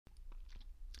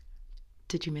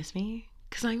Did you miss me?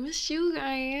 Because I missed you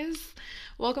guys.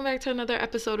 Welcome back to another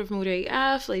episode of Mood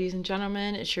AF. Ladies and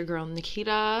gentlemen, it's your girl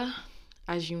Nikita.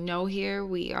 As you know here,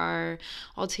 we are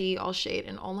all tea, all shade,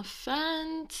 and all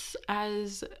offense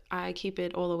as I keep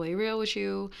it all the way real with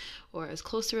you, or as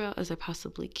close to real as I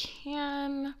possibly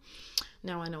can.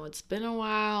 Now I know it's been a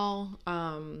while.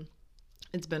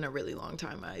 It's been a really long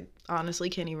time. I honestly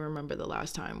can't even remember the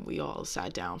last time we all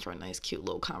sat down for a nice, cute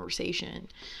little conversation.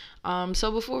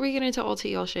 So before we get into all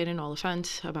tea, all shade, and all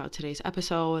offense about today's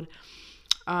episode,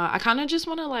 I kind of just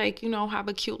want to have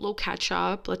a cute little catch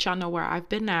up, let y'all know where I've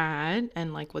been at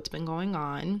and what's been going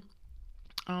on.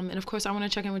 And of course, I want to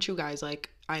check in with you guys.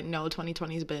 I know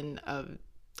 2020 has been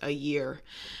a year,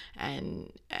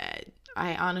 and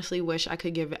I honestly wish I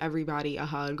could give everybody a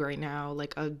hug right now,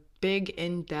 a big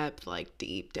in-depth,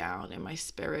 deep down in my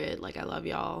spirit. I love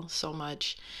y'all so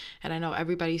much. And I know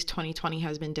everybody's 2020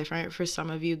 has been different. For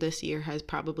some of you, this year has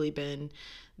probably been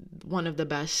one of the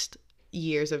best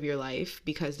years of your life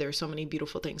because there's so many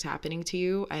beautiful things happening to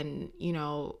you. And,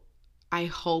 I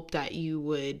hope that you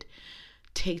would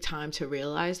take time to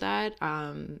realize that.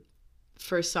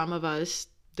 For some of us,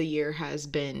 the year has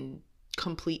been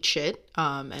complete shit.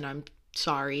 And I'm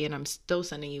sorry, and I'm still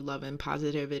sending you love and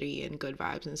positivity and good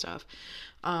vibes and stuff.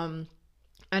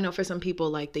 I know for some people,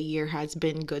 the year has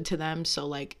been good to them, so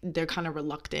they're kind of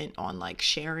reluctant on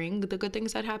sharing the good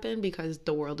things that happen because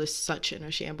the world is such in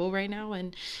a shamble right now,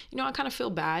 and I kind of feel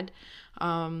bad.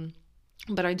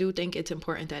 But I do think it's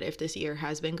important that if this year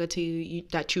has been good to you,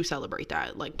 that you celebrate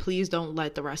that. Please don't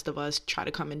let the rest of us try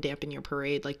to come and dampen your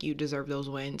parade. You deserve those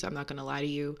wins. I'm not gonna lie to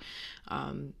you.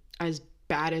 As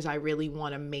bad as I really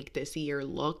want to make this year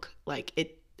look,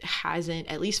 it hasn't,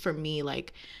 at least for me,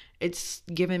 it's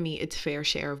given me its fair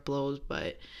share of blows.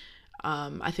 But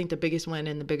I think the biggest win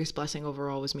and the biggest blessing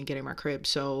overall was me getting my crib.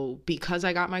 So because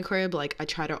I got my crib, I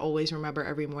try to always remember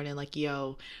every morning,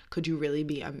 yo, could you really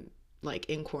be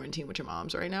in quarantine with your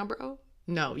moms right now, bro?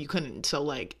 No, you couldn't. So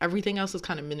everything else is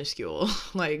kind of minuscule.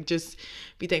 Just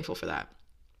be thankful for that.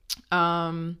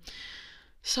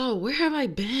 So where have I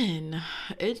been?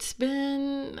 It's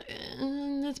been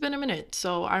a minute.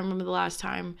 So I remember the last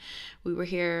time we were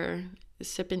here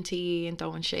sipping tea and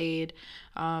throwing shade.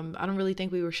 I don't really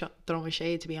think we were throwing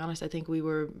shade, to be honest. I think we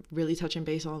were really touching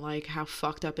base on how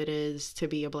fucked up it is to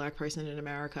be a Black person in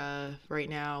America right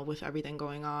now with everything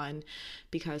going on,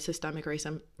 because systemic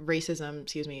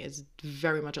racism, is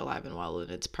very much alive and well,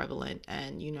 and it's prevalent.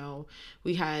 And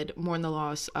we had mourned the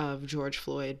loss of George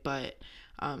Floyd, but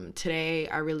today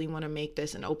I really want to make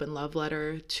this an open love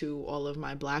letter to all of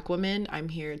my Black women. I'm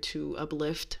here to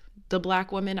uplift the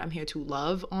Black woman. I'm here to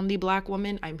love on the Black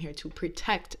woman. I'm here to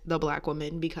protect the Black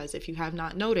woman, because if you have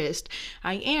not noticed,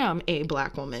 I am a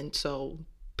Black woman. So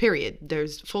period.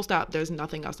 There's full stop. There's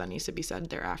nothing else that needs to be said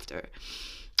thereafter.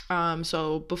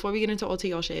 So before we get into all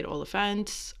tea, all shade, all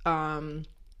offense, I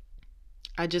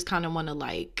just kind of want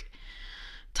to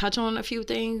touch on a few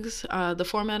things. The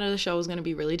format of the show is going to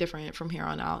be really different from here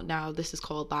on out. Now, this is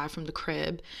called Live from the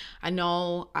Crib. I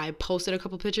know I posted a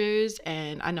couple pictures,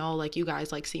 and I know you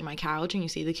guys see my couch and you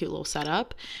see the cute little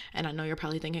setup, and I know you're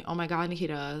probably thinking, oh my God,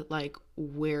 Nikita,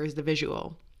 where's the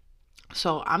visual?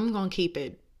 So I'm going to keep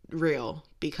it real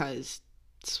because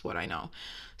it's what I know.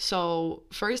 So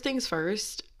first things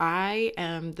first, I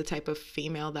am the type of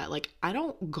female that I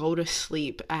don't go to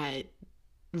sleep at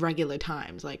regular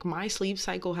times. My sleep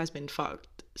cycle has been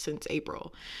fucked since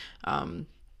April.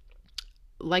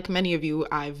 Like many of you,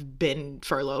 I've been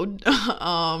furloughed.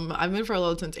 I've been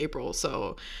furloughed since April,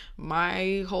 so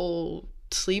my whole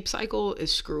sleep cycle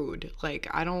is screwed.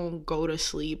 I don't go to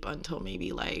sleep until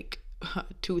maybe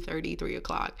 2:30, 3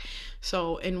 o'clock.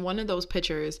 So in one of those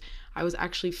pictures, I was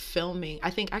actually filming. I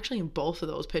think actually in both of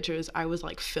those pictures, I was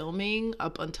filming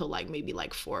up until maybe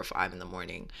 4 or 5 in the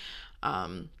morning.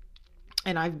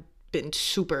 And I've been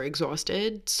super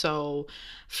exhausted. So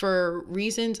for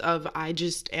reasons of I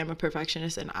just am a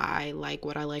perfectionist and I like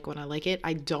what I like when I like it,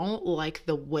 I don't like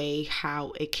the way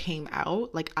how it came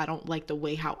out. I don't like the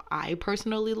way how I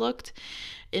personally looked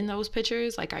in those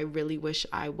pictures. I really wish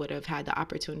I would have had the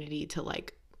opportunity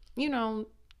to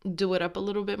do it up a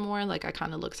little bit more. I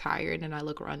kind of look tired and I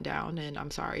look run down, and I'm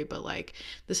sorry, but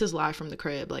this is live from the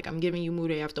crib. I'm giving you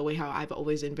Mood AF the way how I've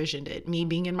always envisioned it, me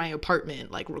being in my apartment,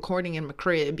 recording in my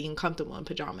crib, being comfortable in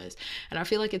pajamas. And I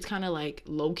feel it's kind of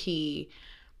low-key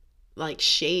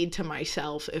shade to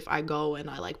myself if I go and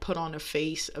I put on a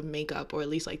face of makeup, or at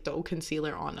least throw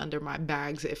concealer on under my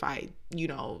bags if I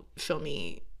feel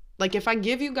me, if I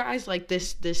give you guys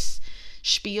this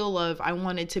spiel of I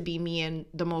wanted to be me and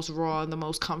the most raw and the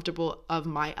most comfortable of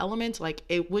my elements, like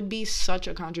it would be such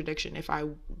a contradiction if I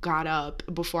got up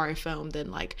before I filmed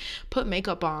and like put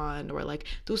makeup on or like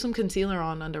threw some concealer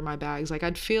on under my bags. Like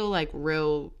I'd feel like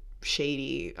real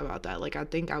shady about that. Like I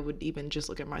think I would even just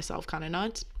look at myself kind of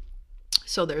nuts.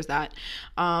 So there's that.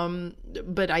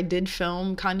 But I did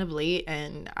film kind of late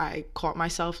and I caught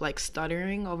myself like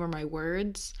stuttering over my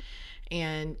words,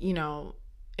 and you know,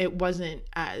 it wasn't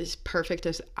as perfect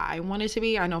as I wanted to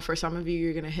be. I know for some of you,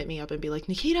 you're gonna hit me up and be like,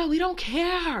 Nikita, we don't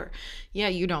care. Yeah,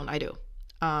 you don't. I do.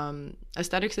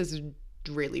 Aesthetics is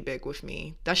really big with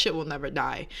me. That shit will never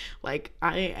die. Like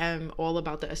I am all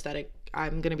about the aesthetic.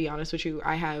 I'm gonna be honest with you.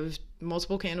 I have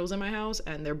multiple candles in my house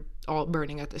and they're all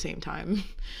burning at the same time.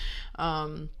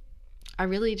 I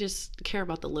really just care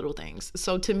about the little things.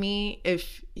 So to me,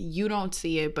 if you don't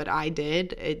see it, but I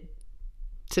did,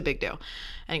 it's a big deal.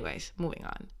 Anyways, moving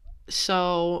on.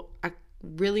 So I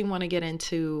really want to get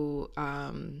into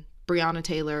Breonna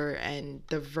Taylor and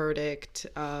the verdict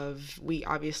of, we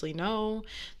obviously know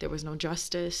there was no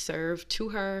justice served to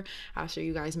her after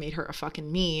you guys made her a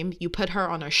fucking meme. You put her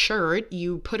on a shirt,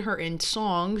 you put her in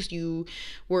songs, you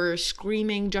were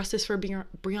screaming justice for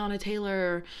Breonna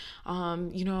Taylor.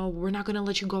 You know, we're not gonna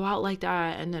let you go out like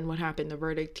that. And then what happened? The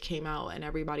verdict came out and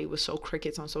everybody was so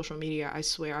crickets on social media. I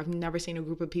swear I've never seen a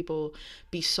group of people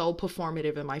be so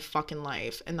performative in my fucking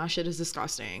life, and that shit is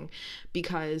disgusting.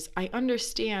 Because I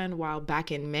understand, while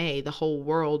back in May the whole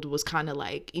world was kind of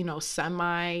like, you know,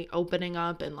 semi opening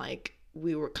up and like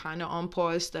we were kind of on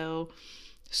pause still.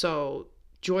 So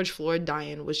George Floyd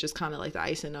dying was just kind of like the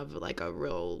icing of like a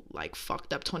real like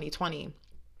fucked up 2020,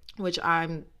 which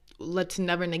let's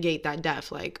never negate that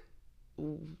death. Like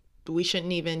we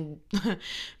shouldn't even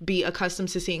be accustomed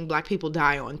to seeing Black people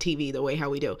die on TV the way how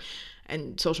we do,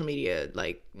 and social media,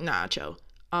 like, nah, chill.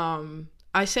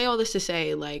 I say all this to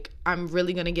say, like, I'm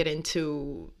really gonna get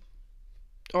into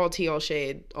all tea, all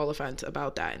shade, all offense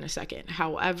about that in a second.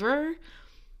 However,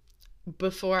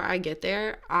 before I get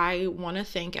there, I want to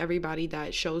thank everybody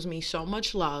that shows me so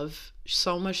much love,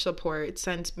 so much support,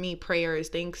 sends me prayers,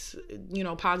 thinks, you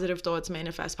know, positive thoughts,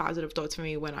 manifest positive thoughts for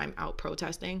me when I'm out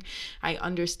protesting. I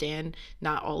understand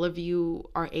not all of you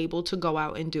are able to go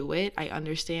out and do it. I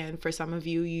understand for some of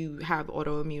you, you have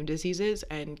autoimmune diseases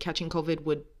and catching COVID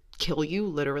would kill you,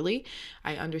 literally.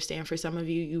 I understand for some of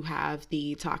you, you have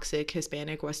the toxic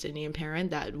Hispanic West Indian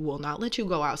parent that will not let you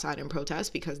go outside and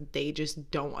protest because they just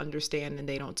don't understand and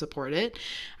they don't support it.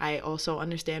 I also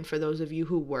understand for those of you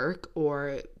who work,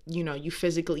 or, you know, you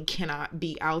physically cannot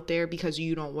be out there because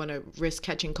you don't want to risk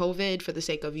catching COVID for the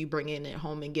sake of you bringing it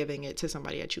home and giving it to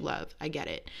somebody that you love. I get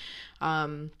it.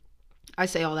 I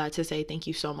say all that to say thank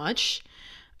you so much.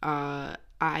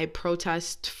 I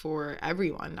protest for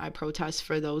everyone. I protest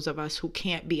for those of us who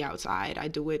can't be outside. I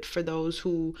do it for those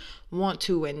who want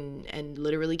to and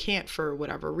literally can't for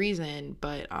whatever reason.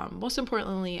 But most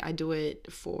importantly, I do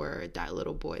it for that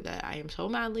little boy that I am so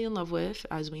madly in love with.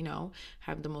 As we know,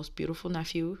 I have the most beautiful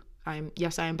nephew.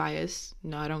 Yes, I am biased.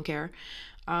 No, I don't care.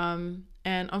 And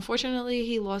unfortunately,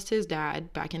 he lost his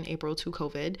dad back in April to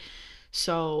COVID.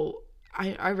 So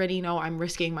I already know I'm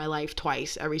risking my life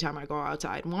twice every time I go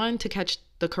outside. One, to catch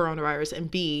the coronavirus,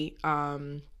 and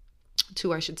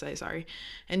two, I should say, sorry.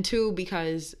 And two,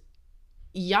 because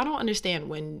y'all don't understand,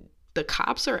 when the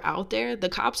cops are out there, the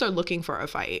cops are looking for a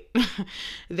fight.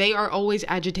 They are always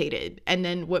agitated. And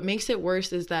then what makes it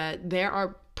worse is that there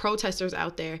are protesters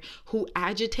out there who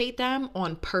agitate them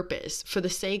on purpose for the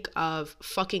sake of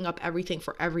fucking up everything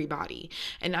for everybody.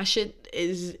 And that shit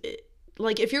is...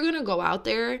 like, if you're gonna go out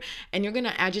there and you're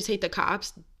gonna agitate the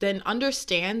cops, then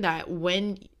understand that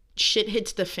when shit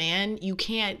hits the fan, you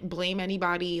can't blame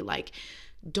anybody. Like,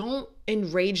 don't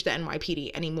enrage the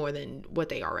NYPD any more than what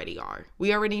they already are.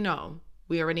 We already know.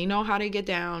 We already know how they get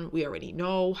down. We already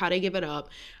know how they give it up.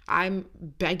 I'm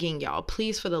begging y'all,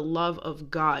 please, for the love of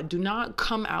God, do not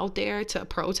come out there to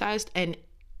protest and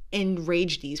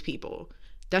enrage these people.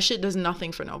 That shit does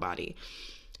nothing for nobody.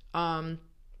 I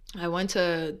went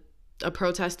to a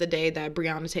protest the day that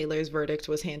Breonna Taylor's verdict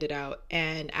was handed out,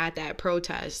 and at that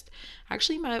protest I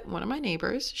actually met one of my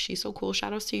neighbors. She's so cool.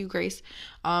 Shout outs to you, Grace.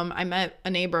 I met a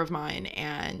neighbor of mine,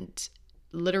 and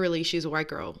literally she's a white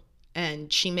girl,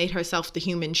 and she made herself the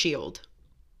human shield.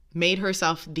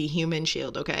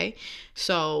 Okay,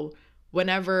 so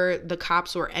whenever the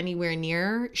cops were anywhere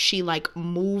near, she like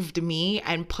moved me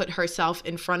and put herself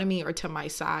in front of me or to my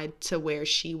side to where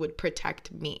she would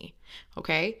protect me.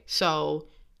 Okay, so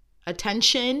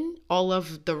attention, all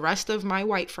of the rest of my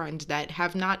white friends that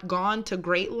have not gone to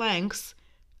great lengths,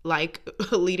 like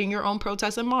leading your own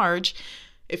protest and march.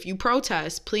 If you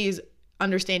protest, please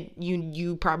understand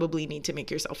you probably need to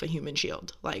make yourself a human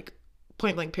shield. Like,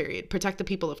 point blank period. Protect the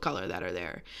people of color that are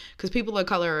there, because people of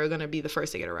color are going to be the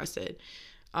first to get arrested.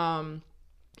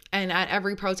 And at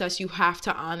every protest, you have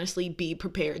to honestly be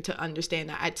prepared to understand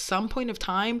that at some point of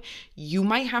time, you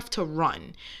might have to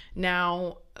run.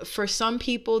 Now, for some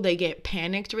people, they get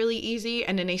panicked really easy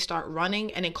and then they start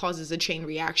running, and it causes a chain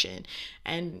reaction.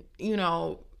 And, you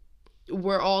know,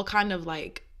 we're all kind of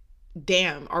like,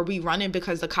 damn, are we running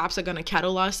because the cops are going to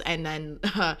kettle us? And then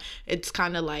it's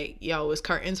kind of like, yo, it's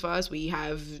curtains for us. We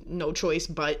have no choice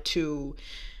but to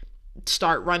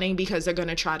start running, because they're going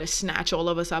to try to snatch all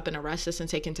of us up and arrest us and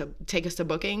take us to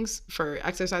bookings for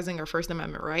exercising our First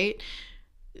Amendment right.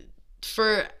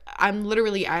 I'm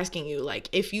literally asking you, like,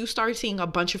 if you start seeing a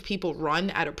bunch of people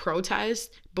run at a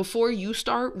protest, before you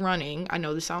start running, I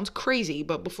know this sounds crazy,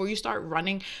 but before you start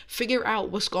running, figure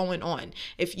out what's going on.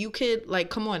 If you could,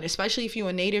 like, come on, especially if you're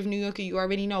a native New Yorker, you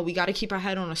already know we got to keep our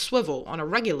head on a swivel on a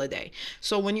regular day.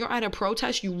 So when you're at a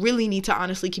protest, you really need to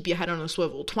honestly keep your head on a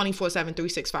swivel 24/7,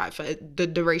 365 for the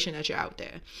duration that you're out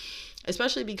there.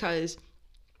 Especially because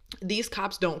these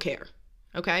cops don't care,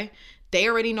 okay? They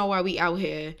already know why we out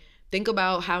here. Think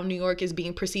about how New York is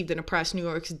being perceived in the press. New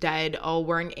York's dead. Oh,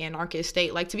 we're an anarchist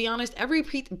state. Like, to be honest, every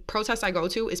protest I go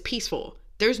to is peaceful.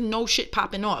 There's no shit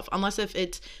popping off, unless if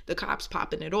it's the cops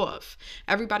popping it off.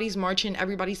 Everybody's marching.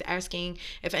 Everybody's asking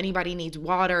if anybody needs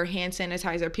water, hand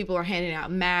sanitizer. People are handing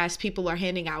out masks. People are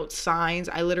handing out signs.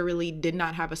 I literally did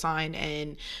not have a sign,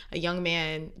 and a young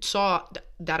man saw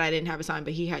that I didn't have a sign,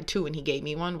 but he had two, and he gave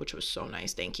me one, which was so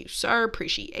nice. Thank you, sir.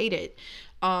 Appreciate it.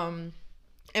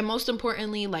 And most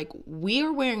importantly, like, we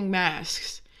are wearing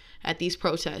masks at these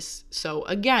protests. So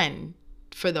again,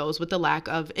 for those with the lack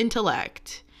of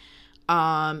intellect,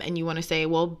 and you want to say,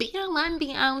 well, BLM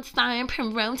be outside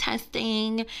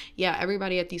protesting. Yeah,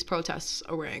 everybody at these protests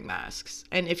are wearing masks.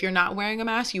 And if you're not wearing a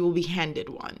mask, you will be handed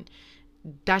one.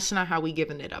 That's not how we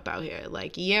giving it up out here.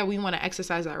 Like, yeah, we want to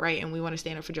exercise that right and we want to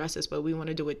stand up for justice, but we want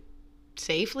to do it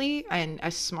safely and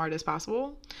as smart as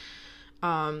possible.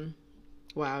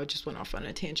 Wow, I just went off on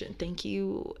a tangent. Thank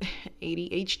you,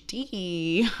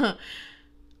 ADHD.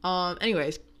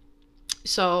 Anyways,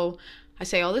 so I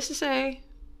say all this to say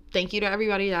thank you to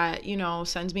everybody that, you know,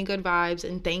 sends me good vibes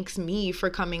and thanks me for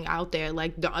coming out there.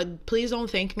 Like, please don't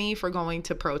thank me for going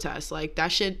to protest. Like,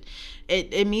 that shit,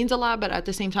 it means a lot, but at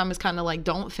the same time, it's kind of like,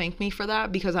 don't thank me for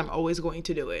that, because I'm always going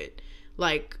to do it.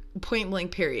 Like, point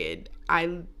blank period.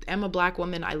 I am a black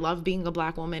woman. I love being a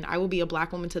black woman. I will be a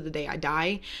black woman to the day I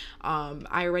die.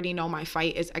 I already know my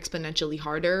fight is exponentially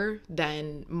harder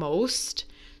than most.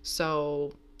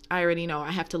 So I already know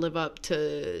I have to live up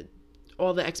to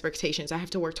all the expectations. I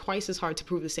have to work twice as hard to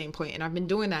prove the same point. And I've been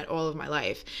doing that all of my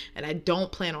life. And I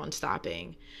don't plan on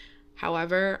stopping.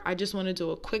 However, I just want to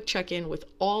do a quick check-in with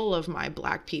all of my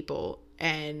black people.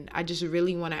 And I just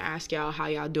really want to ask y'all how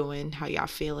y'all doing, how y'all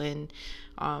feeling.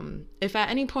 If at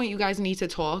any point you guys need to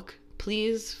talk,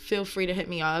 please feel free to hit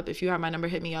me up. If you have my number,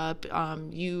 hit me up.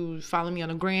 You follow me on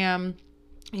the gram.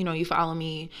 You know, you follow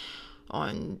me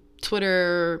on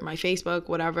Twitter, my Facebook,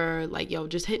 whatever. Like, yo,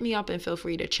 just hit me up and feel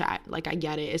free to chat. Like, I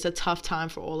get it. It's a tough time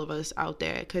for all of us out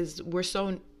there, because we're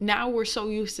so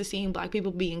used to seeing black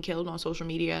people being killed on social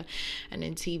media and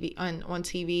on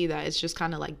TV that it's just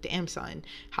kind of like, damn, son,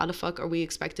 how the fuck are we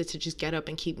expected to just get up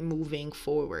and keep moving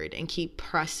forward and keep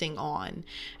pressing on?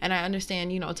 And I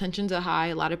understand, you know, tensions are high.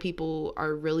 A lot of people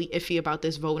are really iffy about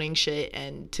this voting shit.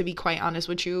 And to be quite honest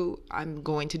with you, I'm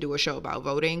going to do a show about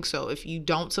voting. So if you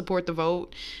don't support the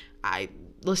vote,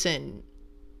 listen,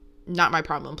 not my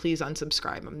problem. Please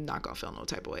unsubscribe. I'm not gonna feel no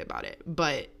type of way about it.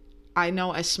 But I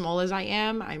know, as small as I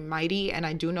am, I'm mighty, and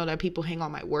I do know that people hang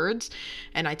on my words,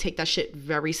 and I take that shit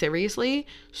very seriously.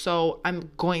 So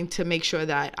I'm going to make sure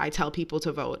that I tell people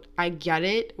to vote. I get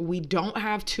it. We don't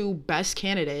have two best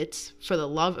candidates, for the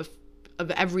love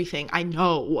of everything. I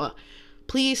know.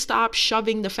 Please stop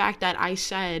shoving the fact that I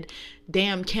said,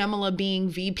 damn, Kamala being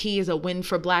VP is a win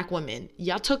for black women.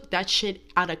 Y'all took that shit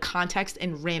out of context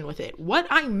and ran with it. What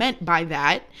I meant by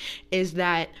that is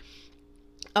that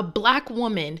a black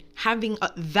woman having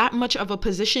that much of a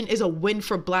position is a win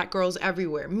for black girls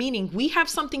everywhere. Meaning, we have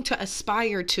something to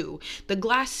aspire to. The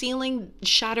glass ceiling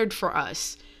shattered for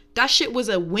us. That shit was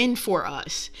a win for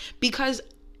us. Because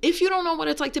if you don't know what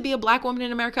it's like to be a black woman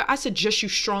in America, I suggest you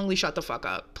strongly shut the fuck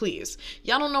up, please.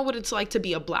 Y'all don't know what it's like to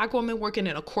be a black woman working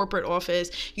in a corporate office.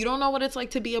 You don't know what it's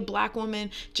like to be a black woman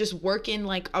just working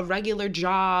like a regular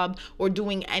job or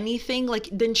doing anything. Like,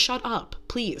 then shut up,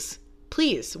 please.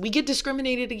 Please, we get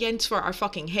discriminated against for our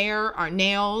fucking hair, our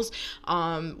nails,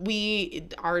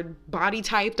 our body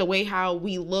type, the way how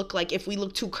we look. Like if we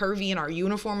look too curvy in our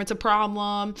uniform, it's a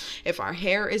problem. If our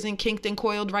hair isn't kinked and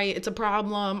coiled right, it's a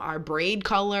problem. Our braid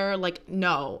color, like,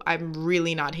 no, I'm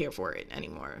really not here for it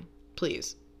anymore.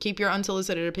 Please. Keep your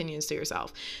unsolicited opinions to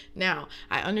yourself. Now,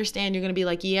 I understand you're going to be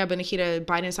like, yeah, but Nikita,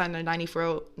 Biden signed the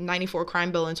 94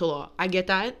 crime bill into law. I get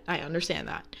that. I understand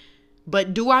that.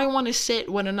 But do I want to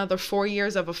sit with another 4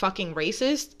 years of a fucking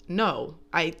racist? No.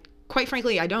 Quite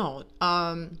frankly, I don't.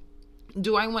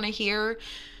 Do I want to hear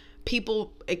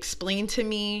people explain to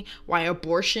me why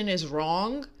abortion is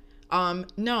wrong?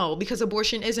 No, because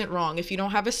abortion isn't wrong. If you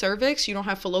don't have a cervix, you don't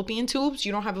have fallopian tubes,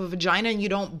 you don't have a vagina, and you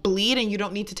don't bleed, and you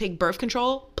don't need to take birth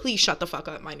control, please shut the fuck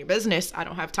up, mind your business. I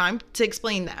don't have time to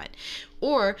explain that.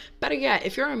 Or better yet,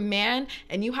 if you're a man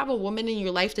and you have a woman in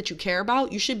your life that you care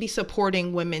about, you should be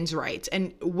supporting women's rights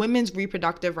and women's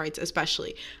reproductive rights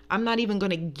especially. I'm not even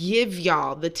going to give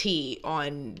y'all the tea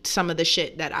on some of the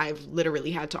shit that I've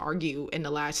literally had to argue in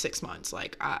the last 6 months.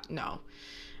 Like, no.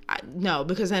 No,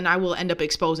 because then I will end up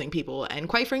exposing people. And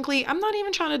quite frankly, I'm not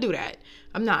even trying to do that.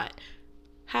 I'm not.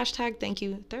 Hashtag thank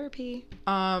you therapy.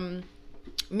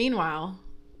 Meanwhile,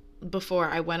 before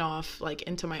I went off like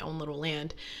into my own little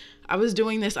land, I was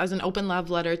doing this as an open love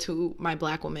letter to my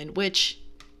Black woman, which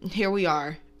here we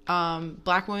are.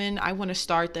 Black women, I want to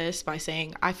start this by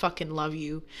saying I fucking love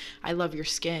you. I love your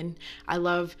skin. I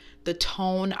love the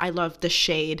tone. I love the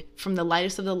shade. From the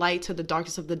lightest of the light to the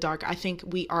darkest of the dark, I think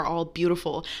we are all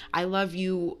beautiful. I love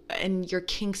you and your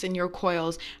kinks and your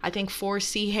coils. I think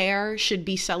 4C hair should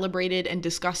be celebrated and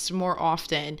discussed more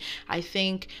often. I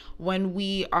think when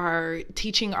we are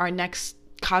teaching our next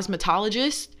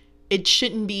cosmetologist, it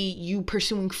shouldn't be you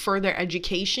pursuing further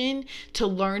education to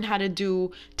learn how to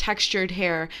do textured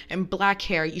hair and black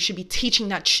hair. You should be teaching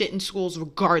that shit in schools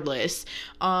regardless.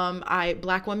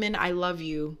 Black women, I love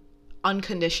you.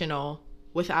 Unconditional,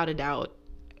 without a doubt.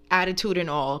 Attitude and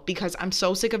all, because I'm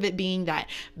so sick of it being that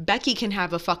Becky can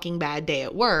have a fucking bad day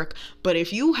at work, but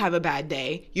if you have a bad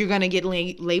day, you're gonna get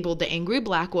labeled the angry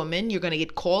Black woman, you're gonna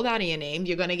get called out of your name,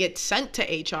 you're gonna get sent to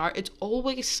HR. It's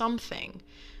always something.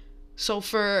 So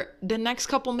for the next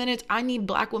couple minutes, I need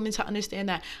Black women to understand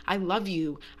that I love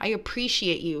you. I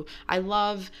appreciate you. I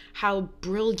love how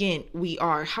brilliant we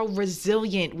are, how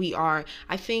resilient we are.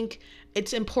 I think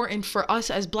it's important for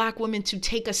us as Black women to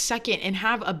take a second and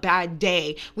have a bad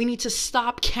day. We need to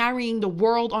stop carrying the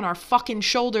world on our fucking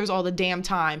shoulders all the damn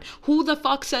time. Who the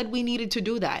fuck said we needed to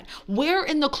do that? Where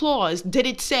in the clause did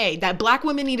it say that Black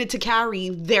women needed to carry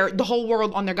the whole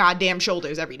world on their goddamn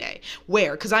shoulders every day?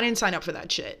 Where? Because I didn't sign up for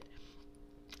that shit.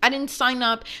 I didn't sign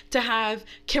up to have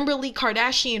Kimberly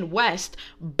Kardashian West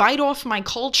bite off my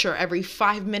culture every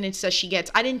 5 minutes that she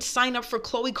gets. I didn't sign up for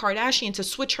Khloe Kardashian to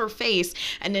switch her face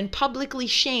and then publicly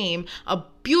shame a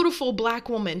beautiful Black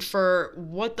woman for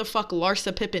what the fuck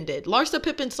Larsa Pippen did. Larsa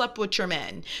Pippen slept with your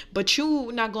man, but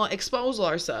you not gonna expose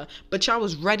Larsa, but y'all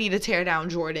was ready to tear down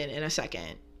Jordan in a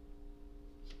second.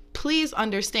 Please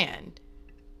understand.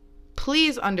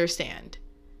 Please understand.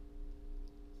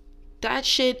 That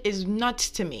shit is nuts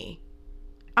to me.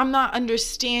 I'm not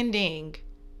understanding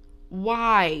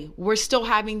why we're still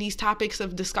having these topics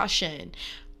of discussion.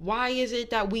 Why is it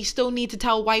that we still need to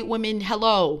tell white women,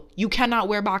 hello, you cannot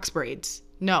wear box braids?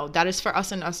 No, that is for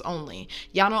us and us only.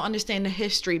 Y'all don't understand the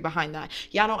history behind that.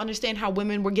 Y'all don't understand how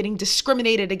women were getting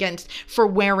discriminated against for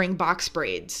wearing box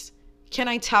braids. Can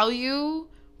I tell you,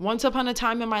 once upon a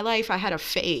time in my life, I had a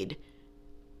fade.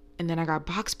 And then I got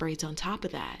box braids on top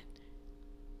of that.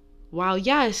 While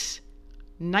yes,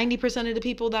 90% of the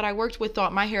people that I worked with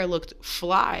thought my hair looked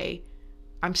fly,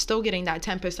 I'm still getting that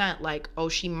 10% like, oh,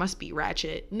 she must be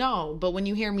ratchet. No, but when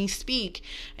you hear me speak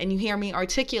and you hear me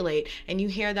articulate and you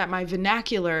hear that my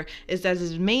vernacular is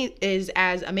as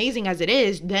amazing as it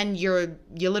is, then you're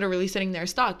literally sitting there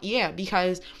stuck. Yeah,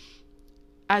 because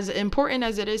as important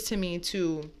as it is to me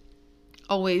to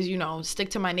always, stick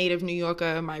to my native New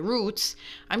Yorker, my roots,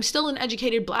 I'm still an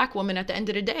educated Black woman at the end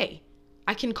of the day.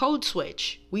 I can code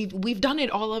switch. We've done it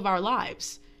all of our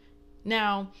lives.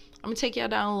 Now, I'm gonna take y'all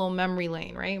down a little memory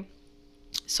lane, right?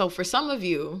 So for some of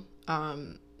you,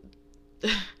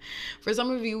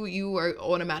 you are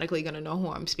automatically gonna know who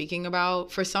I'm speaking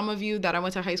about. For some of you that I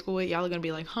went to high school with, y'all are gonna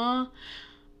be like, huh?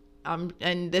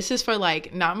 And this is for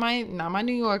like not my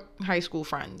New York high school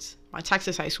friends, my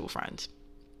Texas high school friends.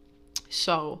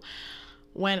 So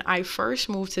when I first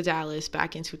moved to Dallas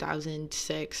back in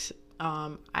 2006,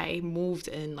 I moved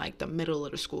in like the middle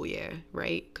of the school year,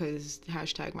 right? Because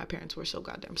hashtag my parents were so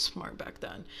goddamn smart back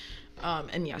then.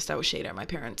 And yes, that was shade at my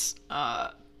parents.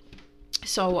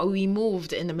 So we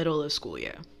moved in the middle of the school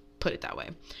year. put it that way.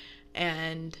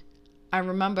 And I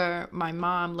remember my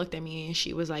mom looked at me and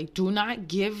she was like, do not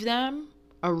give them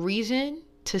a reason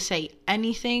to say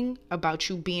anything about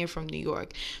you being from New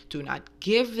York. Do not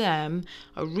give them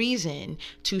a reason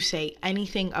to say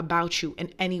anything about you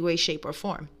in any way, shape, or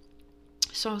form.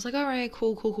 So I was like, all right,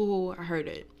 cool. I heard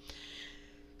it.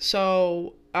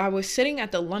 So I was sitting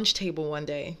at the lunch table one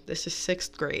day. This is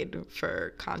 6th grade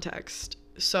for context.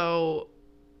 So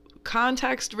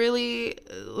context, really,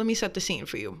 let me set the scene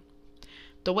for you.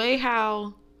 The way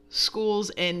how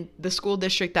schools in the school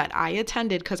district that I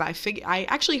attended, because I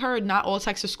actually heard not all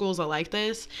Texas schools are like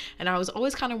this, and I was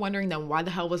always kind of wondering then why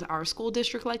the hell was our school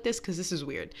district like this, because this is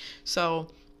weird. So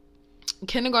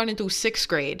kindergarten through 6th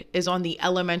grade is on the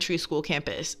elementary school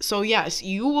campus. So yes,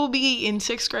 you will be in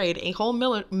 6th grade a whole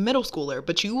middle schooler,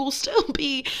 but you will still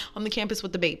be on the campus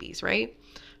with the babies, right?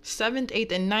 7th,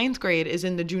 8th, and 9th grade is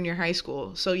in the junior high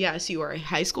school. So yes, you are a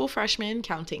high school freshman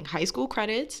counting high school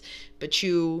credits, but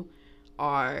you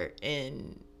are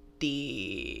in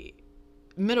the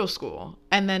middle school.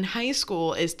 And then high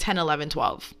school is 10, 11,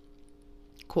 12.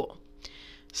 Cool.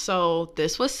 So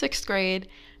this was 6th grade.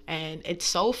 And it's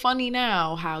so funny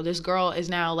now how this girl is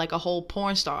now like a whole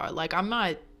porn star. Like, I'm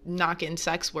not knocking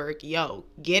sex work. Yo,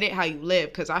 get it how you live.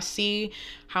 Because I see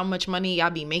how much money y'all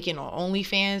be making on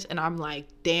OnlyFans. And I'm like,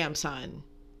 damn, son.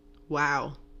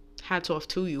 Wow. Hats off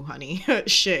to you, honey.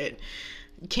 Shit.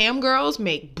 Cam girls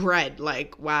make bread.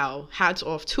 Like, wow, hats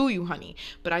off to you, honey.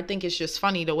 But I think it's just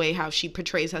funny the way how she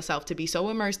portrays herself to be so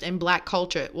immersed in Black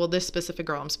culture. Well, this specific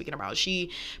girl I'm speaking about,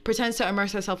 she pretends to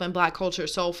immerse herself in Black culture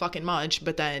so fucking much,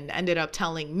 but then ended up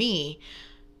telling me,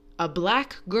 a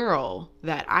Black girl,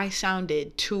 that I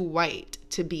sounded too white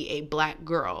to be a Black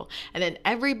girl. And then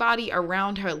everybody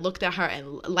around her looked at her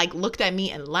and looked at me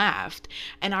and laughed.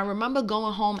 And I remember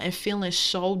going home and feeling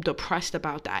so depressed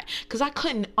about that because I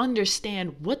couldn't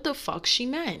understand what the fuck she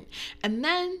meant. And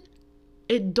then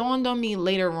it dawned on me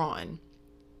later on,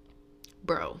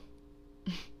 bro,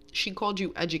 she called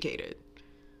you educated.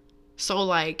 So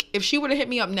like, if she would have hit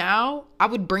me up now, I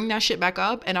would bring that shit back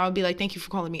up and I would be like, thank you for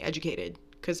calling me educated.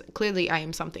 Because clearly I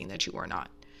am something that you are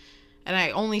not. And I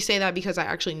only say that because I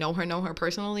actually know her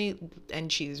personally,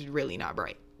 and she's really not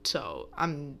bright. So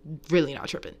I'm really not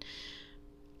tripping.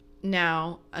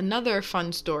 Now, another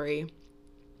fun story.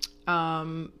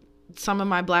 Some of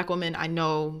my Black women, I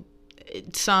know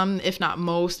some, if not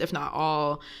most, if not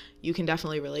all, you can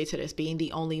definitely relate to this. Being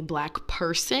the only Black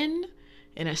person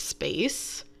in a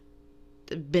space.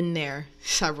 Been there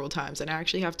several times. And I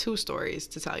actually have 2 stories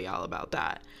to tell y'all about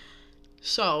that.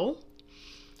 So,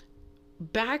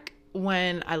 back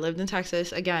when I lived in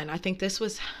Texas, again, I think this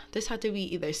had to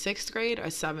be either 6th grade or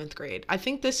 7th grade. I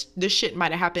think this shit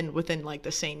might have happened within like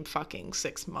the same fucking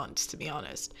 6 months, to be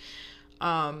honest.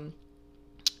 I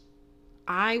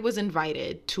was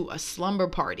invited to a slumber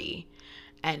party,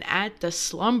 and at the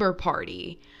slumber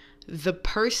party, the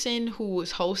person who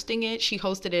was hosting it, she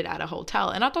hosted it at a hotel.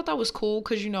 And I thought that was cool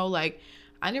because, you know, like,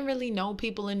 I didn't really know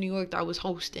people in New York that was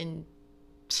hosting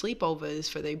sleepovers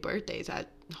for their birthdays at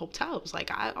hotels.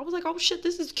 Like, I was like, oh shit,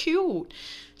 this is cute.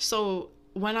 So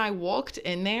when I walked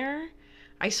in there,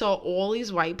 I saw all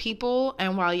these white people,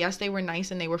 and while yes, they were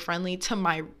nice and they were friendly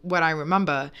to what I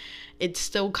remember, it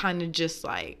still kind of just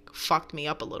like fucked me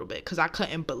up a little bit because I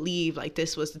couldn't believe like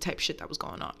this was the type of shit that was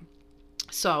going on.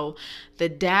 So the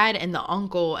dad and the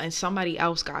uncle and somebody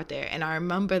else got there, and I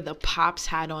remember the pops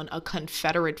had on a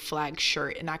Confederate flag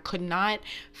shirt, and I could not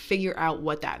figure out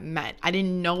what that meant. I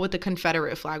didn't know what the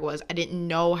Confederate flag was. I didn't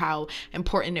know how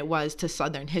important it was to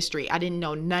Southern history. I didn't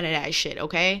know none of that shit,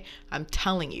 okay? I'm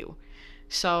telling you.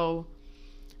 So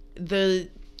the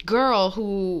girl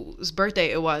whose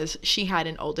birthday it was, she had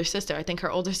an older sister. I think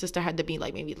her older sister had to be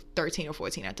like maybe 13 or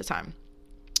 14 at the time.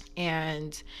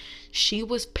 And she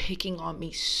was picking on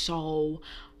me so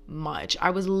much. I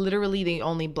was literally the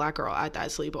only Black girl at that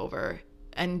sleepover.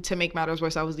 And to make matters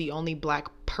worse, I was the only Black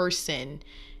person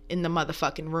in the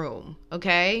motherfucking room,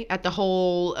 okay? At the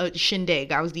whole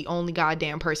shindig, I was the only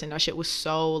goddamn person. That shit was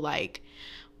so like,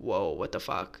 whoa, what the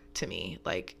fuck to me.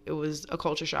 Like, it was a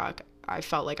culture shock. I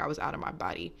felt like I was out of my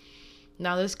body.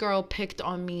 Now, this girl picked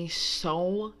on me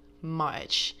so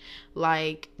much,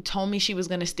 like told me she was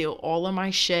gonna steal all of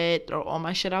my shit, throw all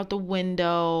my shit out the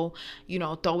window, you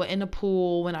know, throw it in the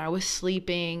pool when I was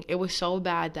sleeping. It was so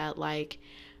bad that like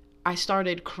I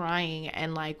started crying,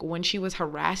 and like when she was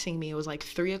harassing me, it was like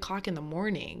 3:00 in the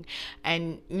morning.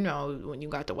 And you know, when you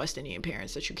got the West Indian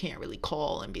parents that you can't really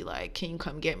call and be like, can you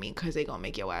come get me, because they gonna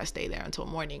make your ass stay there until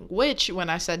morning. Which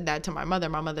when I said that to my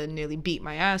mother nearly beat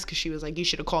my ass because she was like, you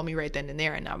should have called me right then and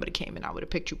there, and I would have came and I would have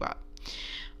picked you up.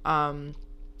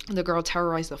 The girl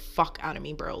terrorized the fuck out of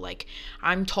me, bro. Like,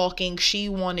 I'm talking, she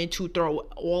wanted to throw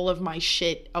all of my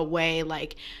shit away.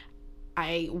 Like,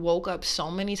 I woke up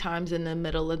so many times in the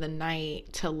middle of the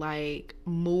night to like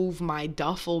move my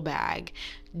duffel bag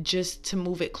just to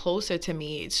move it closer to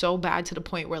me. It's so bad to the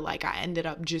point where like I ended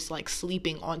up just like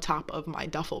sleeping on top of my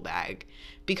duffel bag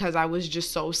because I was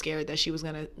just so scared that she was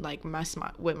gonna like mess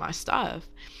with my stuff.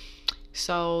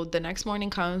 So the next morning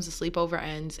comes, the sleepover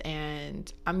ends,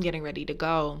 and I'm getting ready to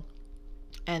go.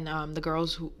 And the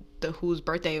girls whose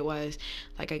birthday it was,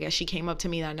 like, I guess she came up to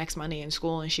me that next Monday in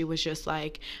school, and she was just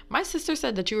like, my sister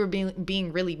said that you were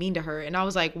being really mean to her. And I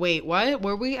was like, wait, what?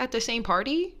 Were we at the same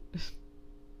party?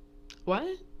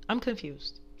 What? I'm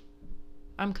confused.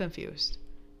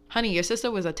 Honey, your sister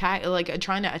was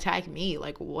trying to attack me.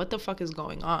 Like, what the fuck is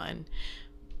going on?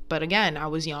 But again, I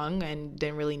was young and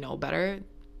didn't really know better.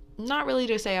 Not really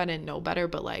to say I didn't know better,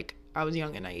 but like, I was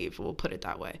young and naive, we'll put it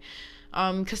that way.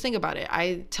 Because think about it,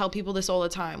 I tell people this all the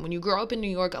time. When you grow up in New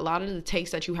York, a lot of the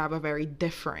takes that you have are very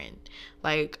different.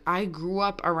 Like, I grew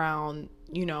up around,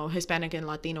 Hispanic and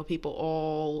Latino people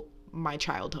all my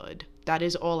childhood. That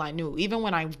is all I knew. Even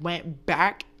when I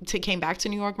came back to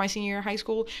New York my senior year of high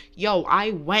school,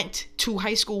 I went to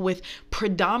high school with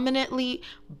predominantly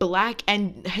Black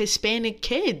and Hispanic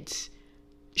kids.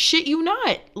 Shit you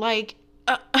not. Like,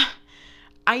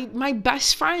 my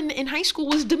best friend in high school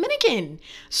was Dominican.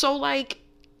 So like,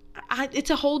 it's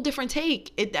a whole different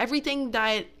take. Everything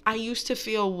that I used to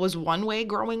feel was one way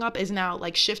growing up is now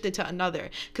like shifted to another.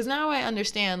 Because now I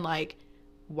understand like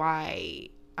why.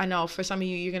 I know for some of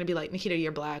you, you're going to be like, Nikita,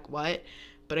 you're Black. What?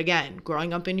 But again,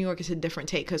 growing up in New York is a different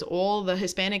take. Because all the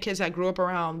Hispanic kids that grew up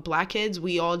around Black kids,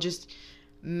 we all just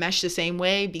mesh the same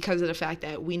way because of the fact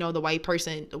that we know the white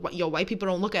people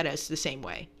don't look at us the same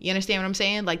way. You understand what I'm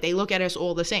saying? Like, they look at us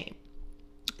all the same.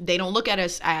 They don't look at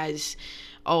us as,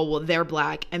 oh, well, they're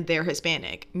Black and they're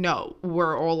Hispanic. No,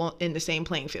 we're all in the same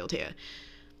playing field here.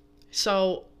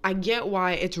 So I get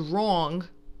why it's wrong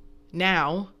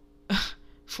now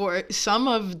for some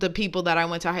of the people that I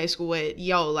went to high school with.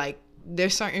 Like,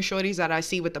 there's certain shorties that I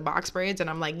see with the box braids, and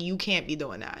I'm like, you can't be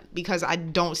doing that, because I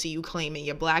don't see you claiming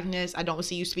your Blackness. I don't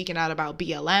see you speaking out about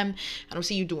BLM. I don't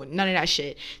see you doing none of that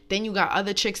shit. Then you got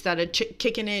other chicks that are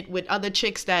kicking it with other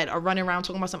chicks that are running around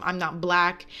talking about I'm not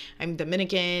Black, I'm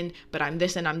Dominican, but I'm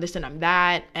this and I'm this and I'm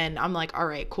that. And I'm like, all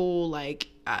right, cool. Like,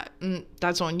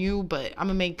 that's on you, but I'm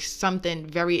gonna make something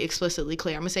very explicitly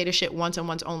clear. I'm gonna say this shit once and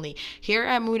once only. Here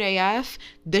at Mood AF,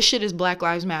 this shit is Black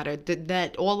Lives Matter.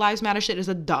 That all lives matter shit is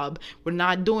a dub. We're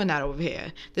not doing that over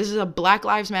here. This is a Black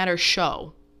Lives Matter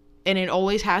show, and it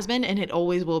always has been, and it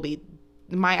always will be.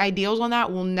 My ideals on that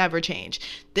will never change.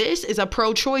 This is a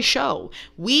pro-choice show.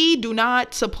 We do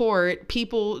not support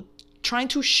people trying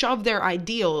to shove their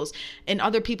ideals in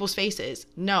other people's faces.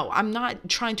 No, I'm not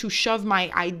trying to shove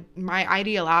my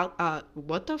ideal out.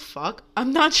 What the fuck?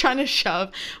 I'm not trying to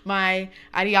shove my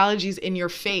ideologies in your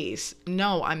face.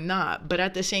 No, I'm not. But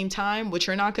at the same time, what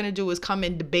you're not going to do is come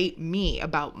and debate me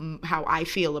about how I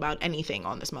feel about anything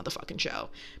on this motherfucking show.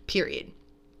 Period.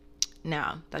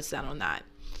 Now, that's that on that.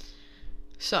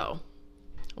 So,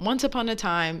 once upon a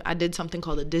time, I did something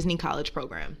called a Disney College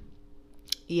program.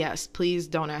 Yes, please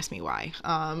don't ask me why.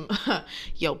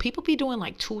 People be doing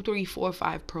like 2, 3, 4,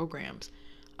 5 programs.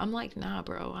 I'm like, nah,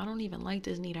 bro, I don't even like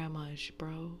Disney that much,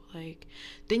 bro. Like,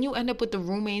 then you end up with the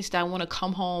roommates that want to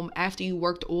come home after you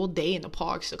worked all day in the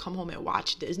parks to come home and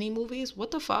watch Disney movies.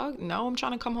 What the fuck? No, I'm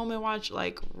trying to come home and watch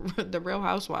like The Real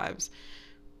Housewives.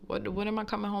 What am I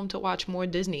coming home to watch more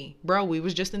Disney? Bro, we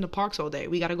was just in the parks all day.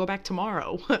 We got to go back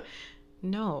tomorrow.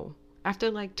 No.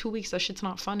 After like 2 weeks, that shit's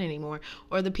not fun anymore.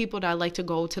 Or the people that like to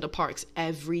go to the parks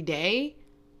every day.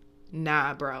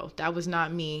 Nah, bro, that was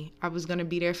not me. I was going to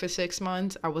be there for 6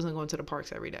 months. I wasn't going to the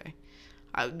parks every day.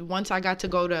 Once I got to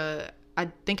go to,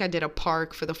 I think I did a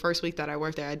park for the first week that I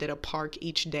worked there. I did a park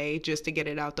each day just to get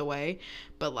it out the way.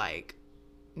 But like,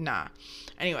 nah.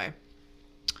 Anyway,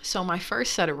 so my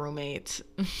first set of roommates...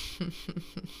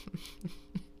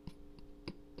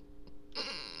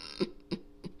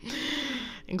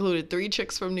 included 3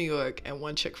 chicks from New York and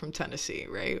 1 chick from Tennessee,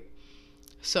 right?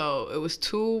 So it was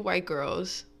 2 white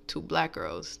girls, 2 Black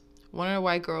girls. One of the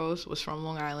white girls was from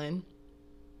Long Island,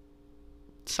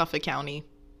 Suffolk County.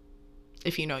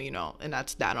 If you know, you know. And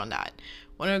that's that on that.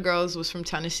 One of the girls was from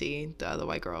Tennessee, the other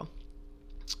white girl.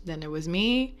 Then there was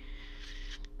me.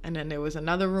 And then there was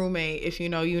another roommate. If you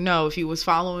know, you know. If you was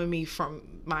following me from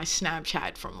my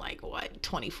Snapchat from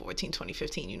 2014,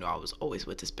 2015, you know I was always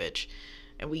with this bitch.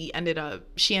 And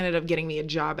she ended up getting me a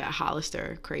job at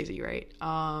Hollister. Crazy, right?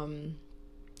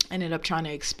 ended up trying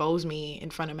to expose me in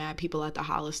front of mad people at the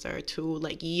Hollister too.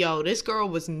 Like, yo, this girl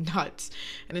was nuts.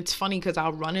 And it's funny because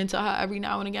I'll run into her every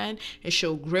now and again and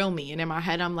she'll grill me. And in my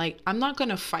head, I'm like, I'm not going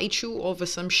to fight you over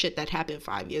some shit that happened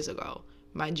 5 years ago,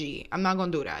 my G. I'm not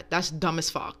going to do that. That's dumb as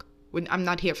fuck. I'm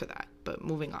not here for that. But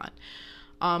moving on.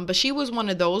 But she was one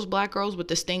of those black girls with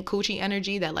the stink coochie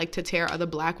energy that like to tear other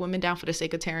black women down for the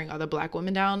sake of tearing other black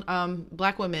women down.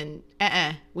 Black women,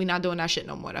 we not doing that shit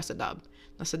no more. That's a dub.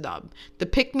 That's a dub. The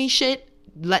pick me shit,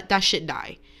 let that shit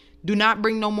die. Do not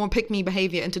bring no more pick me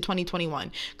behavior into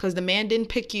 2021. Because the man didn't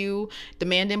pick you. The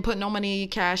man didn't put no money in your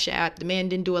Cash App. The man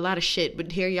didn't do a lot of shit.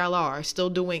 But here y'all are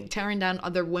still tearing down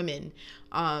other women.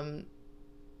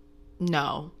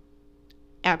 No.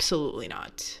 Absolutely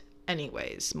not.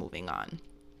 Anyways, moving on.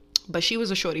 But she was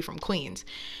a shorty from Queens.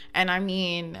 And I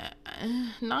mean,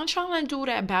 not trying to do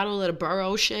that battle of the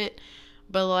borough shit.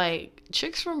 But like,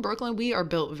 chicks from Brooklyn, we are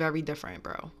built very different,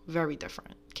 bro. Very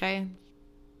different. Okay?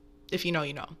 If you know,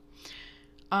 you know.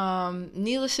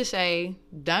 Needless to say,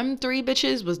 them 3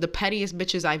 bitches was the pettiest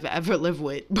bitches I've ever lived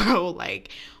with, bro. Like,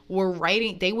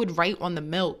 they would write on the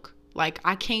milk. Like,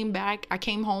 I came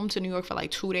home to New York for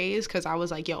like 2 days because I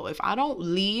was like, yo, if I don't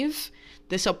leave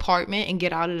this apartment and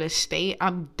get out of the state,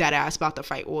 I'm dead ass about to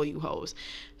fight all you hoes.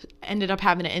 Ended up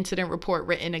having an incident report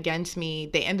written against me.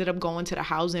 They ended up going to the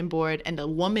housing board, and the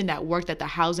woman that worked at the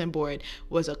housing board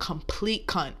was a complete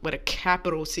cunt with a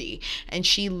capital C. And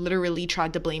she literally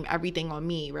tried to blame everything on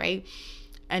me, right?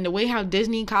 And the way how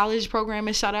Disney college program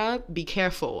is set up, be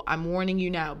careful. I'm warning you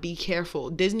now, be careful.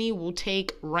 Disney will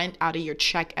take rent out of your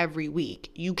check every week.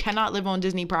 You cannot live on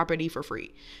Disney property for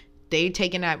free. They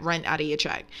taking that rent out of your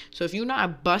check. So if you're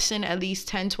not busting at least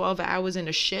 10, 12 hours in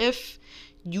a shift,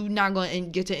 you're not going to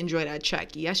get to enjoy that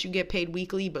check. Yes, you get paid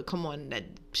weekly, but come on,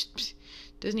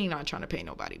 Disney not trying to pay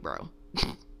nobody, bro.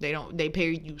 They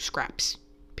pay you scraps,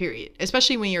 period.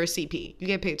 Especially when you're a CP. You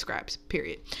get paid scraps,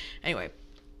 period. Anyway.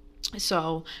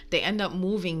 So they end up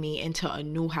moving me into a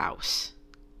new house.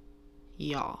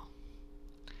 Y'all.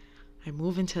 I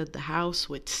move into the house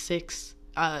with 6.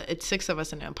 It's 6 of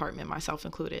us in the apartment, myself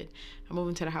included. I move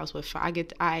into the house with 5.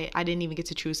 I didn't even get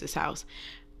to choose this house.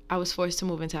 I was forced to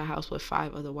move into a house with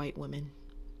 5 other white women.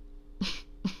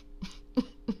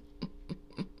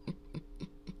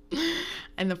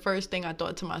 And the first thing I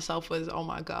thought to myself was, oh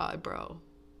my God, bro.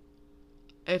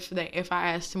 If I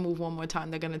ask to move one more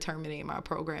time, they're going to terminate my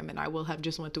program, and I will have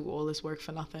just went through all this work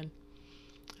for nothing.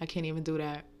 I can't even do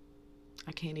that.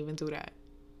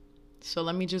 So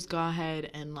let me just go ahead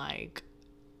and like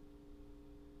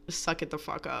suck it the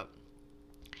fuck up.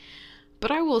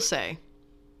 But I will say,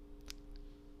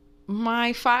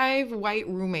 my 5 white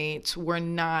roommates were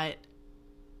not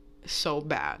so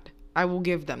bad. I will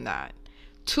give them that.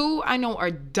 2 I know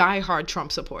are diehard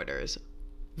Trump supporters.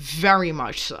 Very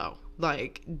much so.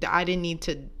 Like, I didn't need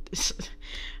to,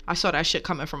 I saw that shit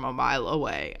coming from a mile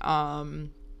away.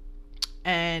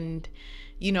 And,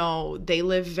 you know, they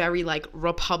live very, like,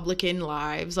 Republican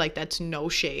lives. Like, that's no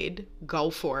shade.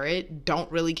 Go for it.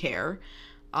 Don't really care.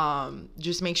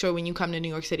 Just make sure when you come to New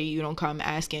York City, you don't come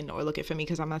asking or looking for me,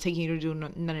 because I'm not taking you to do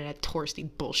none of that touristy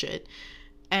bullshit.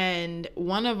 And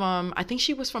one of them, I think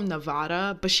she was from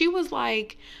Nevada, but she was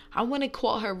like, I want to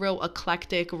call her real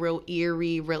eclectic, real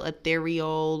eerie, real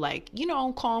ethereal, like, you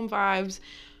know, calm vibes.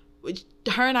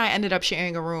 Her and I ended up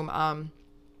sharing a room.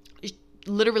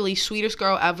 Literally sweetest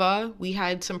girl ever. We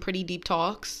had some pretty deep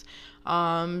talks.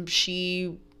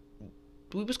 We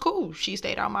was cool. She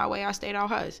stayed out my way, I stayed out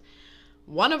hers.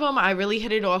 One of them I really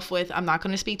hit it off with. I'm not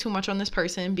going to speak too much on this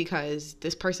person because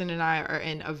this person and I are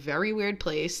in a very weird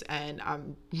place, and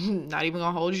I'm not even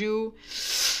going to hold you.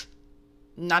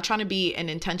 Not trying to be an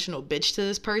intentional bitch to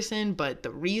this person, but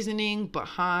the reasoning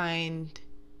behind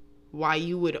why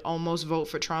you would almost vote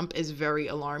for Trump is very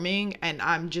alarming. And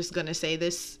I'm just going to say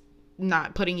this,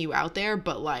 not putting you out there,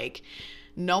 but like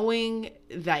knowing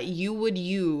that you would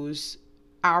use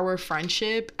our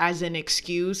friendship as an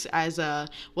excuse, as a,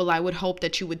 well, I would hope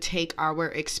that you would take our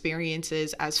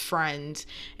experiences as friends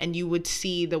and you would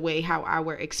see the way how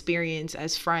our experience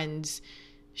as friends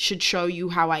should show you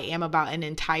how I am about an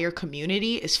entire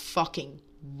community is fucking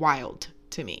wild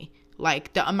to me.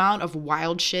 Like, the amount of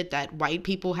wild shit that white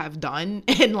people have done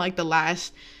in like the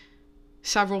last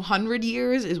several hundred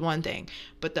years is one thing,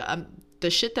 but the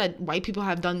shit that white people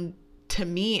have done to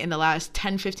me in the last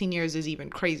 10, 15 years is even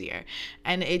crazier.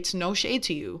 And it's no shade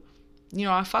to you. You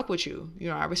know, I fuck with you. You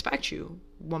know, I respect you,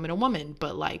 woman to woman.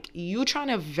 But like, you trying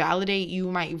to validate that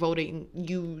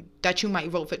you might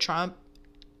vote for Trump,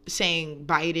 saying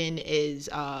Biden is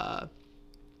a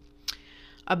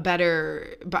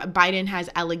Biden has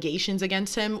allegations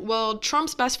against him. Well,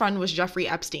 Trump's best friend was Jeffrey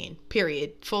Epstein,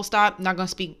 period. Full stop. Not going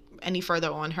to speak any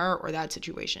further on her or that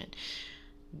situation.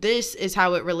 This is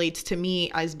how it relates to me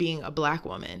as being a Black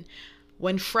woman.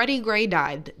 When Freddie Gray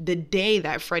died, the day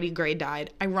that Freddie Gray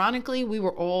died, ironically, we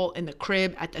were all in the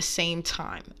crib at the same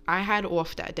time. I had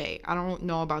off that day. I don't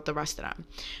know about the rest of them,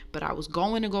 but I was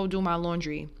going to go do my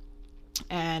laundry.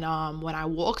 And when I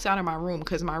walked out of my room,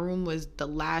 because my room was the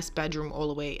last bedroom all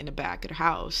the way in the back of the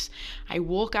house, I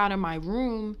walk out of my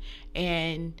room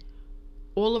and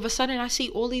all of a sudden I see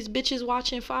all these bitches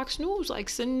watching Fox News, like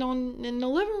sitting in the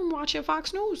living room watching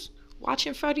Fox News,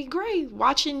 watching Freddie Gray,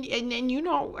 and you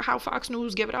know how Fox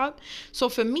News give it up. So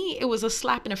for me, it was a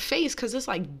slap in the face, because it's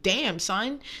like, damn,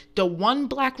 son, the one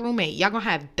Black roommate, y'all gonna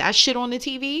have that shit on the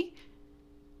TV?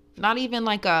 Not even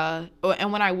like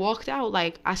and when I walked out,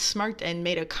 like, I smirked and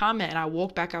made a comment, and I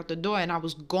walked back out the door, and I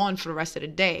was gone for the rest of the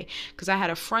day, because I had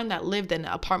a friend that lived in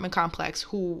the apartment complex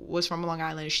who was from Long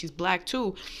Island, and she's Black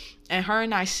too, and her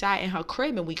and I sat in her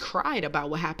crib and we cried about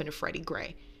what happened to Freddie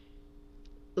Gray.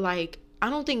 Like, I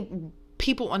don't think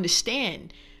people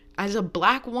understand, as a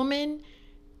Black woman,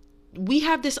 we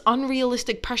have this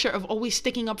unrealistic pressure of always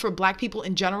sticking up for Black people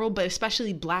in general, but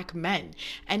especially Black men.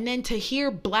 And then to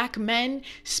hear Black men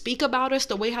speak about us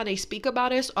the way how they speak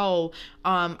about us, I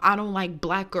don't like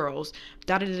Black girls,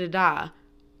 da da da da,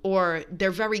 or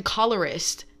they're very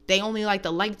colorist. They only like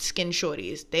the light skin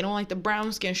shorties. They don't like the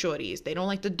brown skin shorties. They don't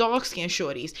like the dark skin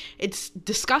shorties. It's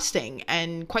disgusting.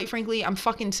 And quite frankly, I'm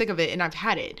fucking sick of it, and I've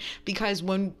had it. Because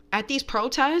when at these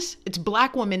protests, it's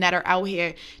Black women that are out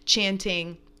here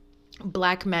chanting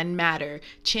Black men matter,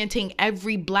 chanting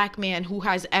every Black man who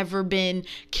has ever been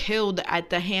killed at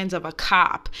the hands of a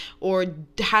cop or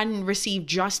hadn't received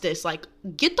justice. Like,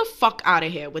 get the fuck out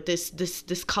of here with this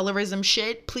colorism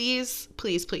shit, please,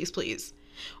 please, please, please.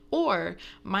 Or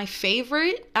my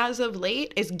favorite as of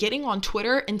late is getting on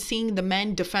Twitter and seeing the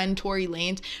men defend Tory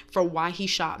Lanez for why he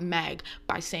shot Meg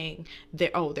by saying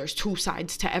that, there's two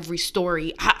sides to every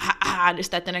story. This,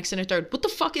 that, the next, and the third. What the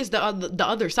fuck is the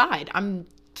other side? I'm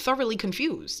thoroughly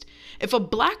confused. If a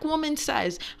Black woman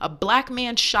says a Black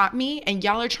man shot me and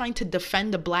y'all are trying to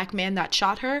defend the Black man that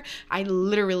shot her, I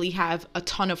literally have a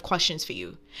ton of questions for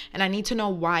you. And I need to know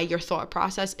why your thought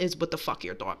process is what the fuck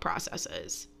your thought process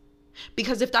is.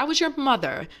 Because if that was your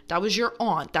mother, that was your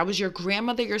aunt, that was your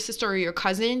grandmother, your sister, or your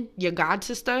cousin, your god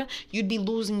sister, you'd be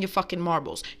losing your fucking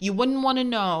marbles. You wouldn't want to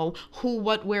know who,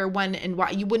 what, where, when, and why.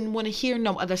 You wouldn't want to hear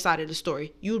no other side of the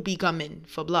story. You would be coming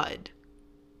for blood.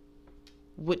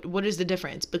 What is the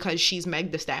difference? Because she's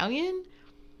Meg Thee Stallion?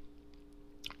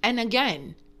 And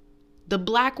again, the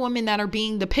Black women that are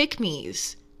being the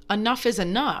pick-me's, enough is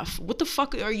enough. What the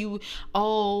fuck are you?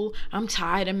 I'm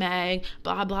tired of Meg,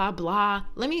 blah, blah, blah.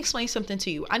 Let me explain something to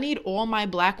you. I need all my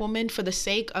Black women, for the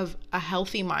sake of a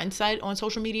healthy mindset on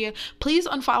social media, please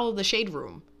unfollow the Shade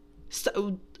Room.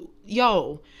 So,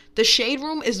 the Shade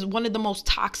Room is one of the most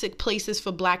toxic places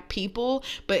for Black people,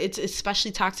 but it's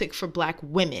especially toxic for Black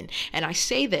women. And I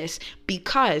say this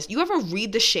because you ever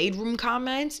read the Shade Room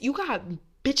comments? You got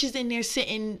bitches in there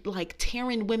sitting, like,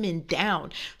 tearing women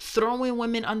down, throwing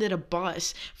women under the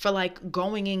bus for, like,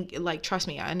 going in. Like, trust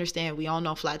me, I understand. We all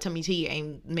know flat tummy tea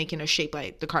ain't making a shape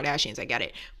like the Kardashians. I get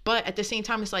it. But at the same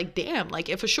time, it's like, damn, like,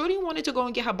 if a shorty wanted to go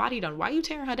and get her body done, why are you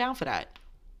tearing her down for that?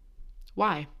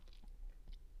 Why?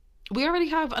 We already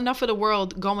have enough of the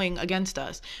world going against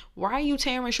us. Why are you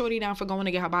tearing shorty down for going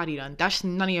to get her body done? That's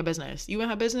none of your business. You in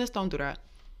her business? Don't do that.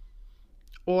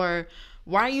 Or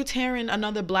why are you tearing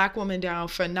another Black woman down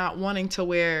for not wanting to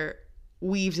wear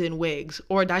weaves and wigs?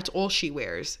 Or that's all she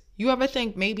wears. You ever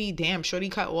think maybe, damn, shorty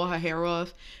cut all her hair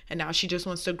off and now she just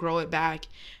wants to grow it back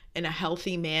in a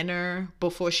healthy manner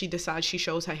before she decides she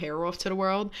shows her hair off to the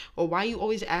world? Or why you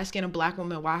always asking a Black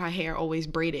woman why her hair always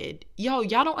braided? Y'all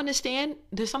don't understand.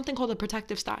 There's something called a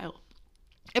protective style.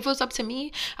 If it was up to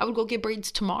me, I would go get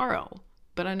braids tomorrow.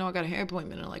 But I know I got a hair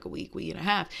appointment in like a week and a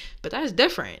half. But that is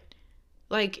different.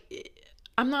 Like,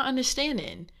 I'm not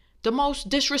understanding. The most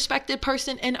disrespected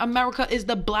person in America is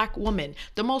the Black woman.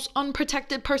 The most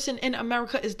unprotected person in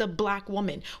America is the Black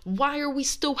woman. Why are we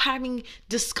still having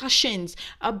discussions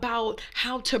about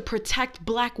how to protect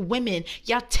Black women?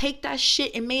 Y'all take that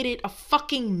shit and made it a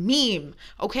fucking meme,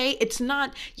 okay? It's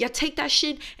not, y'all take that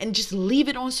shit and just leave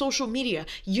it on social media.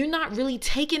 You're not really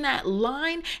taking that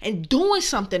line and doing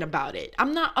something about it.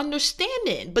 I'm not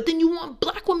understanding. But then you want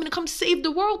Black women to come save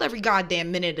the world every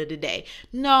goddamn minute of the day.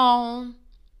 No.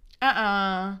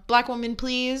 Black woman,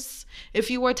 please. If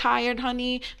you were tired,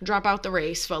 honey, drop out the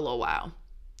race for a little while.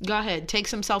 Go ahead. Take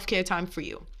some self-care time for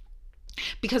you.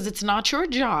 Because it's not your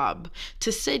job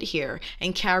to sit here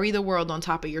and carry the world on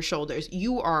top of your shoulders.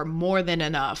 You are more than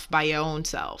enough by your own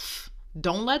self.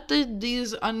 Don't let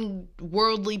these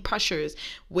unworldly pressures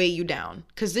weigh you down,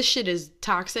 because this shit is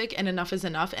toxic and enough is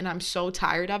enough, and I'm so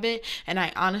tired of it. And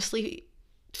I honestly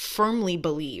firmly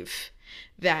believe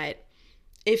that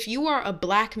if you are a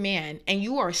black man and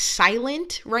you are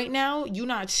silent right now, you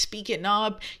not speaking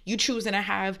up, you choosing to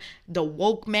have the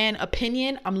woke man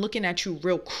opinion, I'm looking at you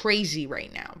real crazy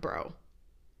right now, bro.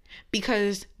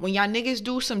 Because when y'all niggas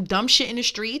do some dumb shit in the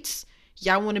streets,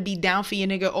 y'all want to be down for your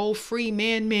nigga. Oh, free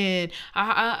man.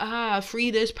 Free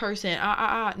this person.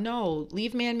 No,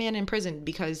 leave man in prison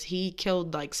because he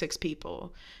killed like 6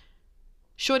 people.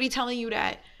 Shorty telling you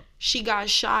that she got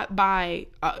shot by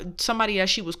somebody that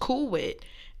she was cool with,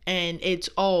 and it's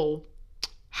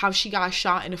how she got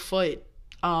shot in the foot.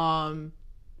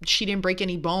 She didn't break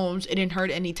any bones, it didn't hurt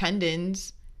any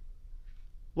tendons.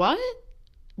 What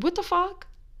the fuck?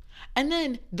 And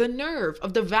then the nerve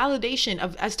of the validation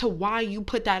of as to why you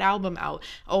put that album out.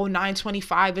 Oh,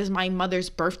 9/25 is my mother's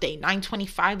birthday.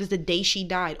 9/25 is the day she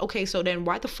died. Okay, so then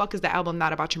why the fuck is the album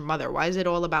not about your mother? Why is it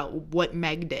all about what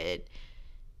Meg did?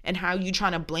 And how you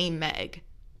trying to blame Meg?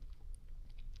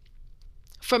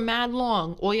 For mad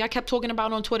long, all y'all kept talking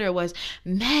about on Twitter was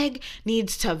Meg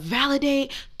needs to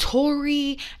validate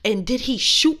Tory, and did he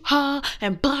shoot her,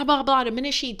 and blah, blah, blah. The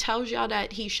minute she tells y'all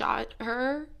that he shot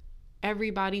her,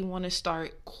 everybody want to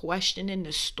start questioning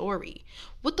the story.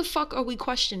 What the fuck are we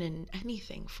questioning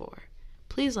anything for?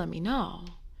 Please let me know.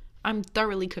 I'm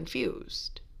thoroughly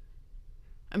confused.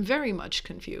 I'm very much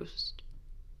confused.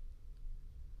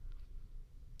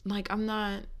 Like, I'm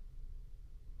not...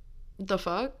 The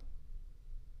fuck?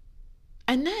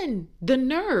 And then the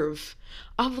nerve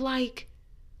of like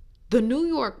the New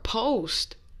York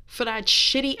Post for that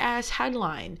shitty ass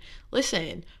headline.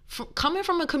 Listen, coming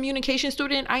from a communication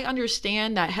student, I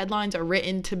understand that headlines are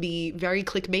written to be very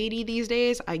clickbaity these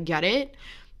days. I get it.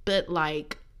 But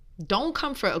like, don't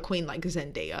come for a queen like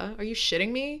Zendaya. Are you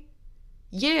shitting me?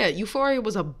 Yeah, Euphoria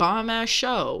was a bomb ass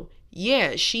show.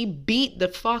 Yeah, she beat the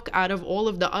fuck out of all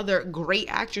of the other great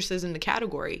actresses in the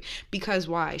category. Because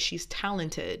why? She's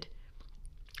talented.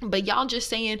 But y'all just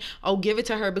saying, oh, give it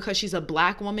to her because she's a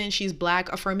black woman. She's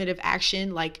black, affirmative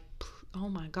action. Like, oh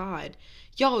my God.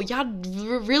 Y'all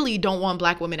really don't want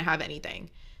black women to have anything.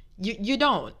 You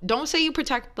don't. Don't say you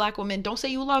protect black women. Don't say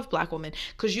you love black women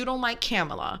because you don't like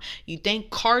Kamala. You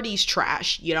think Cardi's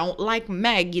trash. You don't like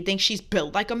Meg. You think she's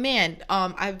built like a man.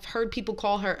 I've heard people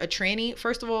call her a tranny.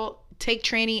 First of all, take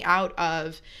tranny out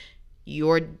of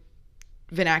your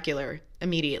vernacular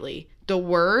immediately. The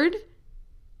word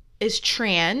is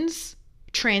transgender.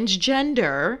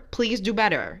 Please do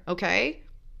better, okay?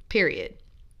 Period.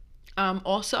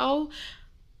 Also,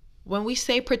 when we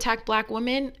say protect black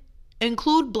women,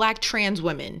 include black trans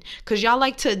women, because y'all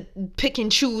like to pick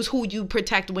and choose who you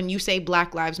protect when you say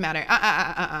Black Lives Matter.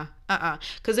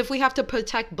 Because if we have to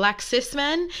protect black cis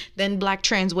men, then black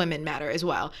trans women matter as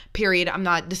well. Period.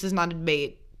 This is not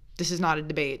a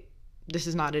debate.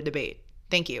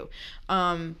 Thank you.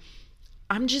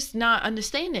 I'm just not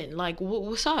understanding. Like,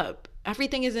 what's up?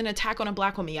 Everything is an attack on a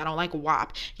black woman. Y'all don't like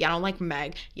WAP. Y'all don't like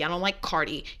Meg. Y'all don't like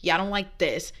Cardi. Y'all don't like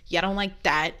this. Y'all don't like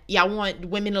that. Y'all want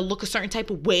women to look a certain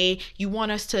type of way. You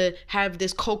want us to have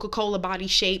this Coca-Cola body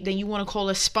shape. Then you want to call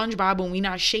us SpongeBob when we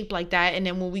not shaped like that. And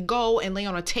then when we go and lay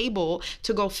on a table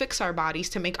to go fix our bodies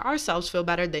to make ourselves feel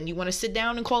better, then you want to sit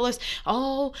down and call us,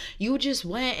 oh, you just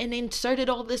went and inserted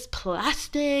all this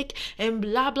plastic and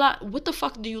blah, blah. What the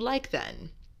fuck do you like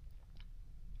then?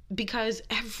 Because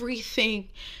everything...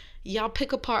 Y'all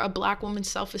pick apart a black woman's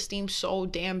self-esteem so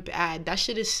damn bad. That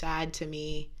shit is sad to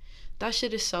me. That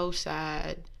shit is so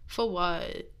sad. For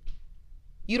what?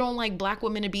 You don't like black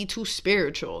women to be too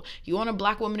spiritual. You want a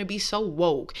black woman to be so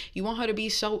woke. You want her to be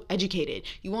so educated.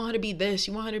 You want her to be this.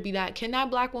 You want her to be that. Can that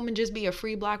black woman just be a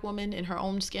free black woman in her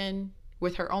own skin?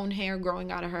 With her own hair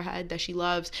growing out of her head that she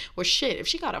loves? Or shit, if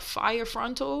she got a fire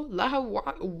frontal, let her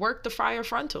work the fire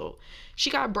frontal.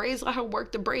 She got braids, let her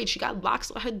work the braids. She got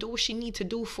locks, let her do what she need to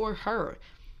do for her.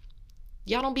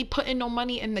 Y'all don't be putting no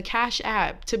money in the Cash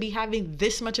App to be having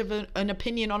this much of an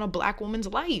opinion on a black woman's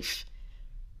life.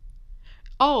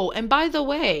 Oh, and by the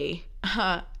way,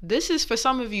 this is for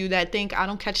some of you that think I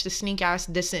don't catch the sneak ass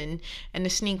dissing and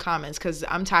the sneak comments, because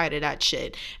I'm tired of that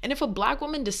shit. And if a black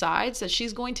woman decides that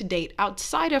she's going to date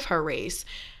outside of her race,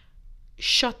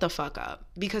 shut the fuck up.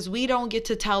 Because we don't get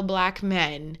to tell black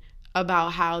men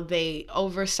about how they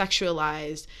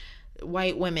over-sexualize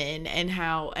white women and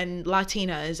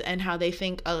Latinas and how they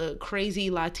think a crazy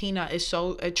Latina is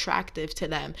so attractive to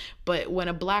them, but when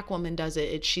a black woman does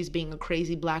it, she's being a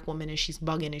crazy black woman and she's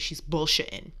bugging and she's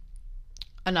bullshitting.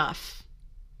 Enough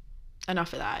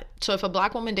of that. So if a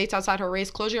black woman dates outside her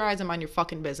race, close your eyes and mind your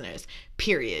fucking business,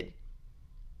 period.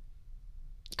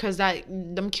 Because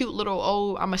them cute little,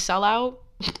 oh, I'm a sellout.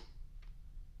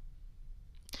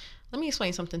 Let me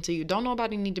explain something to you. Don't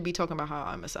nobody need to be talking about how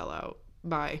I'm a sellout.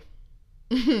 Bye.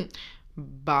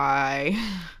 Bye.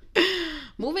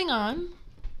 Moving on,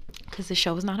 because the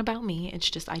show is not about me. It's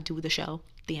just I do the show.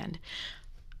 The end.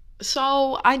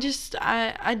 So I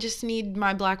just need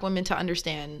my black women to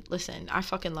understand. Listen, I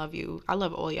fucking love you. I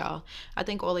love all y'all. I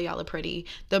think all of y'all are pretty.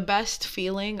 The best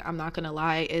feeling, I'm not gonna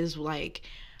lie, is like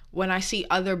when I see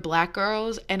other black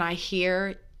girls and I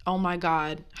hear, oh my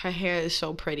God, her hair is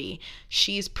so pretty,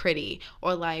 she's pretty,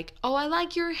 or like, oh, I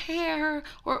like your hair,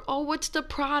 or oh, what's the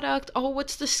product, oh,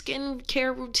 what's the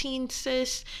skincare routine,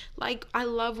 sis. Like, I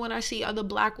love when I see other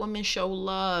black women show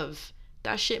love.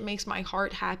 That shit makes my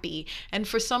heart happy. And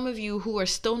for some of you who are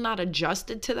still not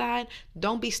adjusted to that,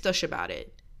 don't be stush about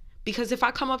it. Because if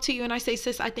I come up to you and I say,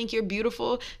 sis, I think you're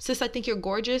beautiful, sis, I think you're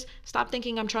gorgeous, stop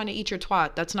thinking I'm trying to eat your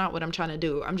twat. That's not what I'm trying to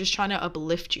do. I'm just trying to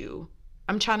uplift you.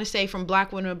 I'm trying to say, from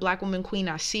black woman, queen,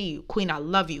 I see you. Queen, I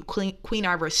love you. Queen,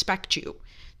 I respect you.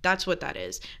 That's what that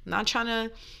is. I'm not trying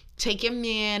to take your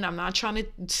man. I'm not trying to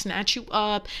snatch you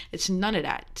up. It's none of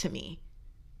that to me.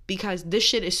 Because this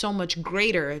shit is so much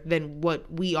greater than what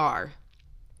we are.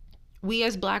 We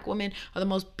as black women are the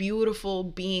most beautiful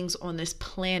beings on this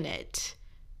planet.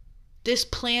 This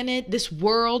planet, this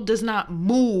world does not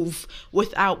move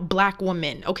without black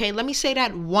women. Okay, let me say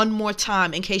that one more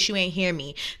time in case you ain't hear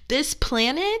me. This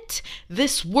planet,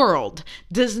 this world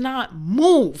does not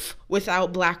move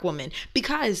without black women.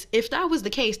 Because if that was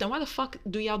the case, then why the fuck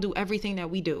do y'all do everything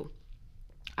that we do?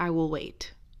 I will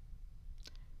wait.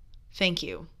 Thank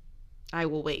you. I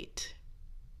will wait.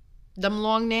 Them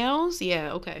long nails?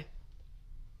 Yeah, okay.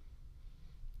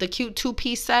 The cute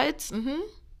 2-piece sets?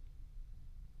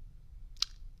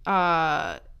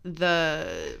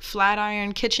 The flat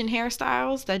iron kitchen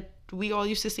hairstyles that we all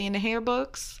used to see in the hair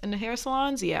books in the hair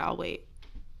salons? Yeah, I'll wait.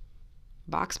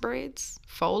 Box braids?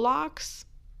 Faux locks?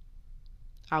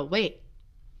 I'll wait.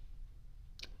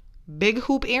 Big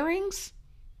hoop earrings?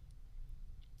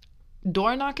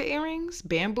 Door knocker earrings?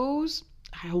 Bamboos?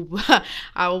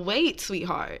 I'll wait,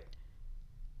 sweetheart.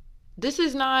 This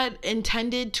is not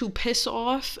intended to piss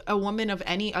off a woman of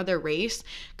any other race.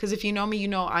 Because if you know me, you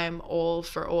know I am all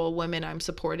for all women. I'm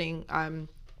supportive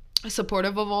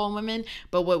of all women.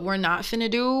 But what we're not finna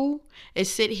do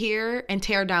is sit here and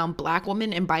tear down black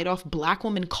women and bite off black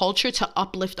woman culture to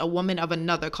uplift a woman of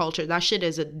another culture. That shit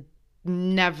is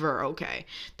never okay.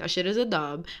 That shit is a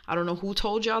dub. I don't know who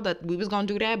told y'all that we was gonna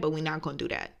do that, but we not gonna do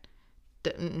that.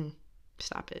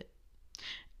 Stop it.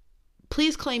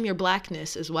 Please claim your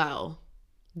blackness as well.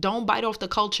 Don't bite off the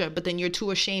culture, but then you're too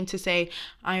ashamed to say,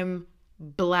 I'm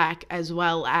black as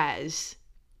well as.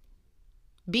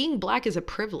 Being black is a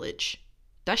privilege.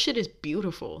 That shit is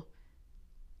beautiful.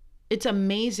 It's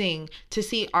amazing to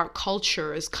see our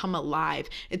cultures come alive.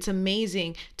 It's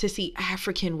amazing to see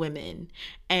African women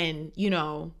and, you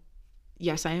know,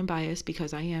 yes, I am biased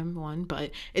because I am one,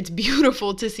 but it's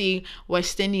beautiful to see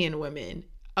West Indian women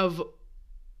of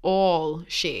all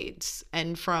shades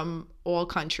and from all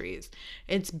countries.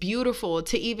 It's beautiful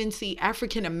to even see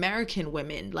African American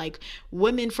women, like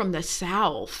women from the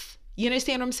South. You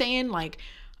understand what I'm saying? Like,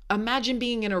 imagine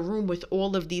being in a room with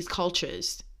all of these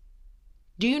cultures.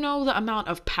 Do you know the amount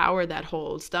of power that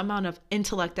holds, the amount of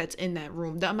intellect that's in that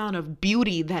room, the amount of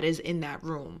beauty that is in that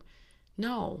room?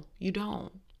 No, you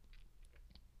don't.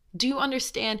 Do you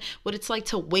understand what it's like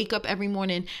to wake up every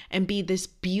morning and be this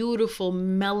beautiful,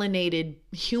 melanated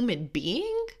human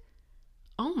being?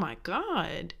 Oh my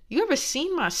God. You ever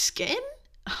seen my skin?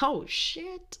 Oh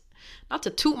shit. Not to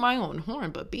toot my own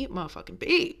horn, but beat motherfucking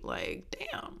beat. Like,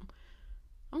 damn.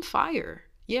 I'm fire.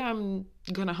 Yeah, I'm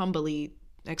gonna humbly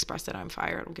express that I'm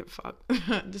fire. I don't give a fuck.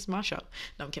 This is my show.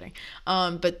 No, I'm kidding.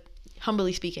 But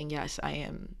humbly speaking, yes, I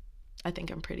am. I think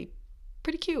I'm pretty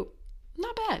cute.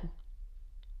 Not bad.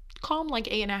 Calm like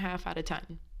 8.5 out of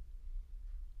 10.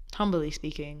 Humbly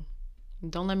speaking.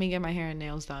 Don't let me get my hair and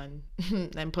nails done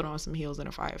and put on some heels in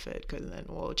a fire fit, because then,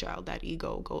 whoa, child, that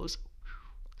ego goes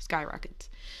skyrockets.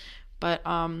 But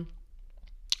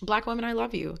black women, I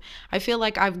love you. I feel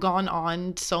like I've gone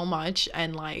on so much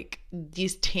and like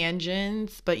these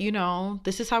tangents, but you know,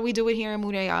 this is how we do it here in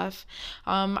Mood AF.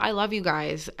 I love you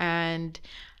guys, and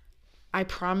I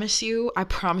promise you,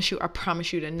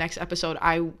 the next episode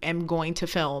I am going to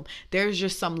film. There's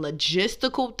just some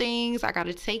logistical things I got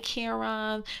to take care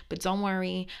of, but don't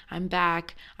worry, I'm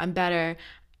back, I'm better,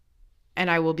 and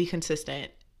I will be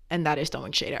consistent. And that is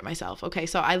throwing shade at myself. Okay,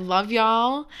 so I love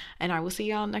y'all, and I will see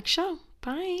y'all next show.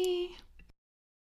 Bye.